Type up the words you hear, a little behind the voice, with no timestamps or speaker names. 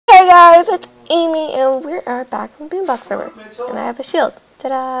guys, it's Amy, and we are back on BeanBlockz server, and I have a shield.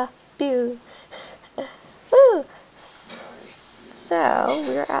 Ta-da! Pew! Woo! So,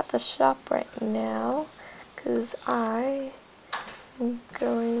 we're at the shop right now, because I am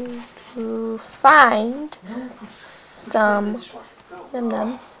going to find some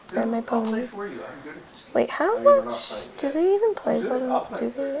num-nums for my ponies. Wait, how much? Do they even play gold? Do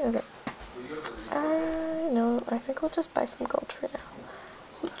they? Okay. No, I think we'll just buy some gold for now.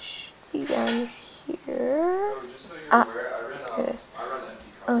 Which be down here. Ah, here it is.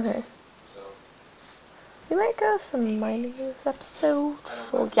 Okay. We might go some mining in this episode.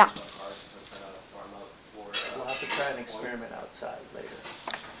 So yeah. We'll have to try an experiment outside later.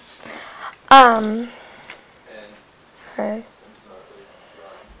 Okay.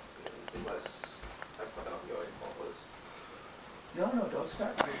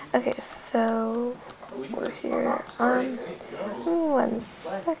 Okay, so we're here. 1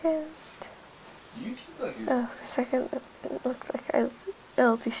 second. Oh, for a second it looked like I was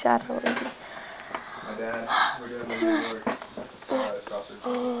LT shadow lady. My dad, we're doing the New York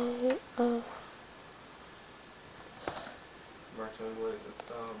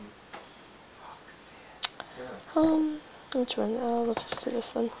which one? Oh, we'll just do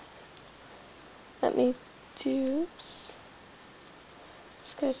this one. Let me do. Oops.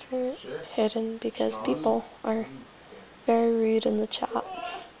 Just gonna turn it hidden because people are very rude in the chat.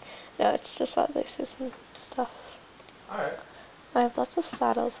 No, it's just that they say some stuff. Alright. I have lots of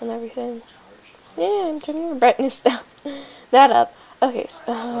saddles and everything. Yeah, I'm turning the brightness down. That up. Okay, so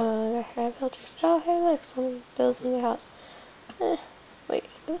I have builders. Oh, hey, look, someone building the house. Wait.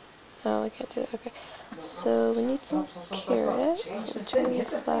 Oh, I can't do it. Okay. So we need some carrots. So turn the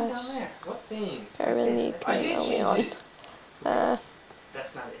slash. I really need green only on.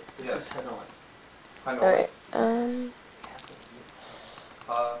 That's not it. This is Hanoi. Okay.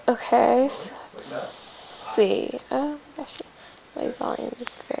 Okay. So let's see. Actually, my volume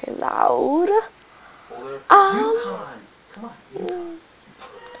is very loud. Come on.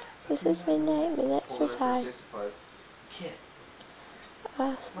 This is midnight. Midnight says hi.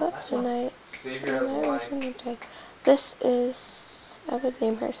 So that's midnight. This is, I would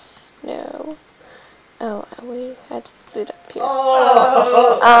name her Snow. Oh, we had food up here.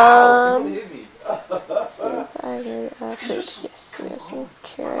 Food. Yes, we have some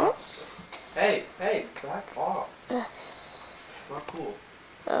carrots. Hey, back off. Okay. It's not cool.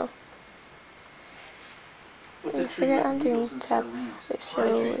 Oh. I forget I'm doing tab.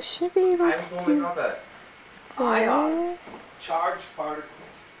 So we should be able to do this. Charge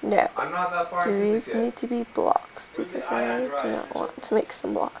particles. No. I'm not that far. Do these need to be blocks? Because I do not want to make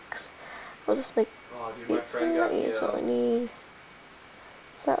some blocks. We'll just make each one is what we need.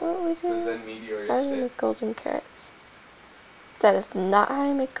 Is that what we do? How do you make golden carrots? That is not how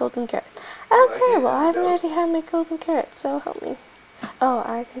you make golden carrots. Okay, well I have no idea how to make golden carrots, so help me. Oh,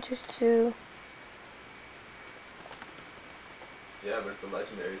 I can just do... Yeah, but it's a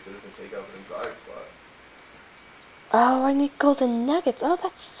legendary, so it doesn't take up an exotic spot. Oh, I need golden nuggets. Oh,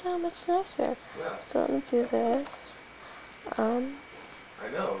 that's so much nicer. Yeah. So let me do this. I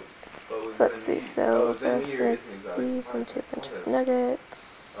know. So let's see. So we'll just make these into a bunch of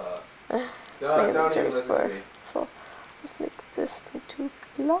nuggets. My inventory is full. Just make this into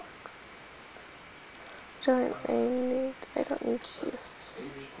blocks. I don't need you.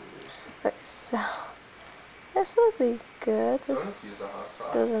 Okay, so this will be good.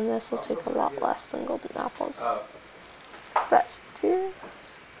 So then this will take a lot less than golden apples. So that should do.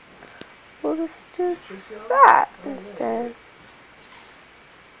 We'll just do that instead.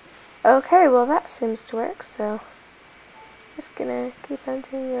 Okay, well that seems to work, so just gonna keep on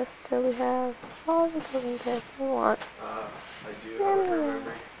doing this till we have all the golden carrots we want. I do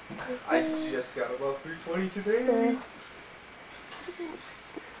remember. I just got above 320 today.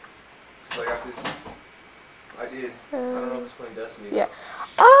 So I got this. I did. I don't know if it's playing Destiny. Yeah.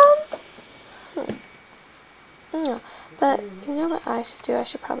 No, but you know what I should do? I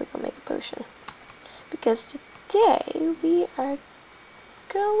should probably go make a potion. Because today we are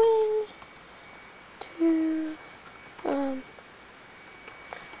going to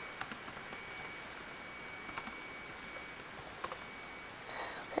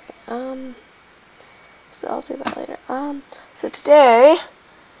so I'll do that later. So today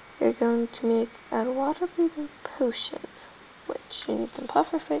we're going to make a water breathing potion, which you need some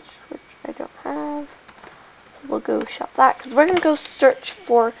pufferfish, which I don't have. So we'll go shop that because we're gonna go search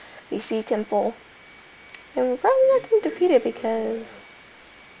for the sea temple. And we're probably not going to defeat it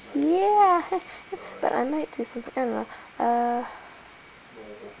because, yeah, but I might do something, I don't know,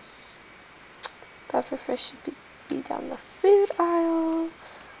 pufferfish should be down the food aisle.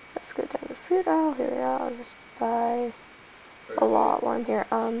 Let's let's go down the food aisle. Here we are. I'll just buy a lot while I'm here.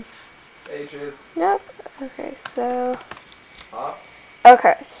 Ages. Nope. Okay, so. Huh?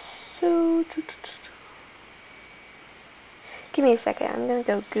 Okay, so. Give me a second. I'm gonna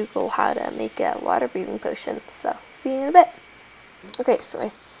go Google how to make a water breathing potion. So, see you in a bit. Okay, so I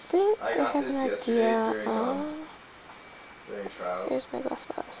think I have an idea. During trials. Here's my glass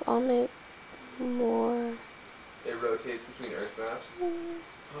bottle. So I'll make more. It rotates between earth maps.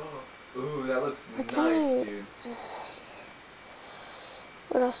 Ooh, that looks nice, dude.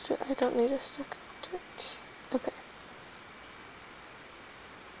 What else do I don't need a stick? Okay.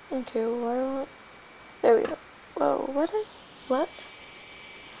 Okay, what I want. There we go. Whoa, what?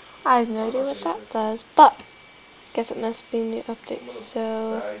 I have no idea what that does, but guess it must be a new update.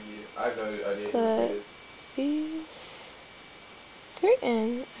 So I have no idea put what it is. these 3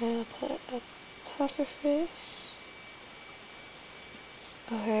 in. I'll put a pufferfish.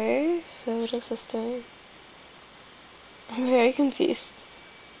 Okay, so what is this doing? I'm very confused.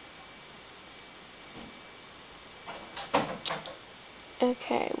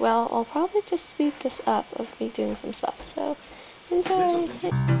 Okay, well, I'll probably just speed this up of me doing some stuff, so enjoy.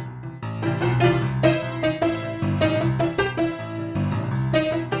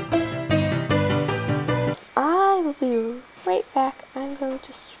 I will be right back. I'm going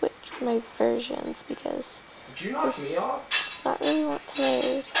to switch my versions because did you knock me off? Not really want to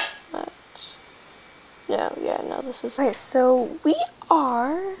load much. No, yeah, no, this is okay. So we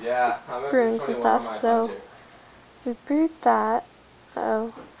are brewing some stuff. So we brewed that.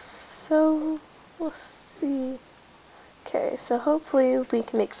 Oh, so we'll see. Okay, so hopefully we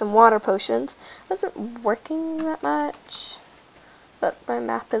can make some water potions. It wasn't working that much. Look, my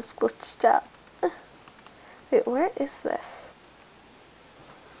map is glitched out. Wait, where is this?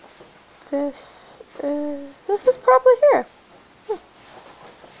 This is probably here.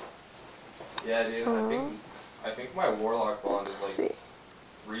 Yeah, dude. I think my warlock bond is like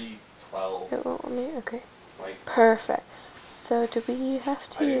 312. It won't let me. Okay. Like perfect. So do we have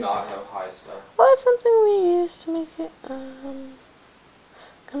to use? I do not have high stuff. What is something we use to make it?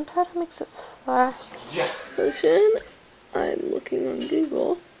 Gunpowder makes it flash. Yeah. Potion. I'm looking on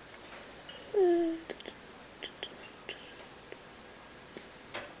Google.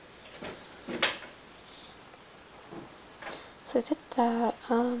 So I did that.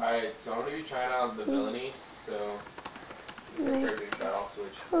 Alright, so I'm gonna be trying out the villainy, so I'll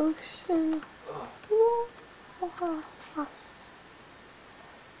switch. Potion.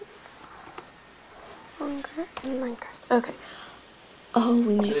 Minecraft. Okay. Oh,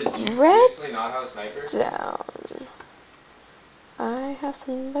 we need redstone. I have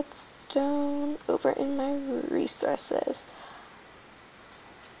some redstone over in my resources.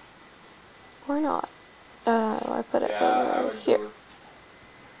 Or not. I put it over here.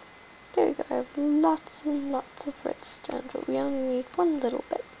 There we go. I have lots and lots of redstone, but we only need one little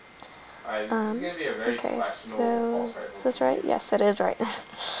bit. Alright, this is going to be a very okay, so is this right? Yes, it is right.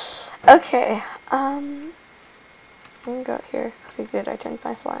 Okay, I'm gonna go out here. Okay, good, I turned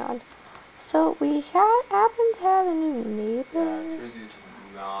my fly on. So we happen to have a new neighbor. Yeah, Trizzy's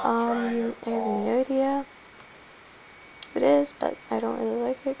not trying at all. I have no idea who it is, but I don't really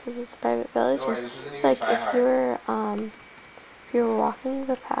like it because it's a private village. No, this isn't even like if you were walking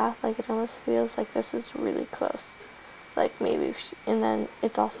the path, like it almost feels like this is really close. Like maybe, and then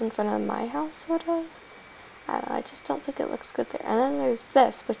it's also in front of my house, sort of. I don't know, I just don't think it looks good there. And then there's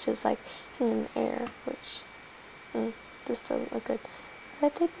this, which is like in the air, which, this doesn't look good.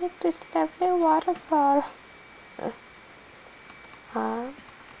 But I did make this lovely waterfall. Let's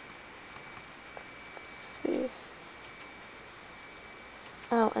see.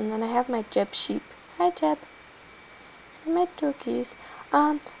 Oh, and then I have my Jeb sheep. Hi, Jeb. So my turkeys.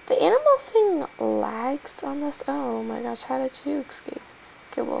 The animal thing lags on this. Oh my gosh, how did you escape?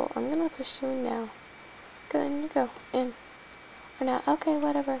 Okay, well, I'm gonna push you in now. Go in, you go. In. Or not. Okay,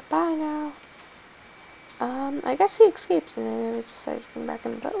 whatever. Bye now. I guess he escaped and I never decided to come back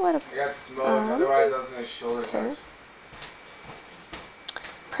in, but whatever. I got smoked, otherwise I was gonna shoulder charge.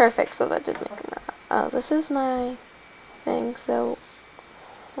 Perfect, so that did make him run. Oh, this is my thing, so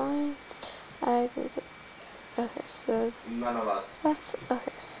fine. Okay, so none of us. That's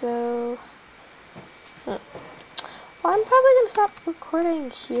okay, so well, I'm probably gonna stop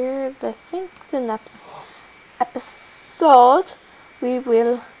recording here. I think the next episode we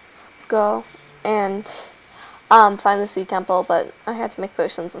will go and find the sea temple, but I had to make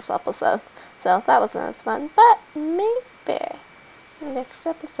potions this episode, so that wasn't as fun, but maybe next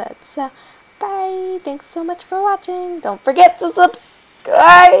episode. So bye, thanks so much for watching. Don't forget to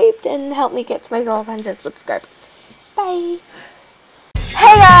subscribe and help me get to my goal of 100 subscribers. Bye.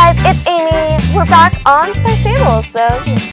 Hey guys, we're back on Star Stable, so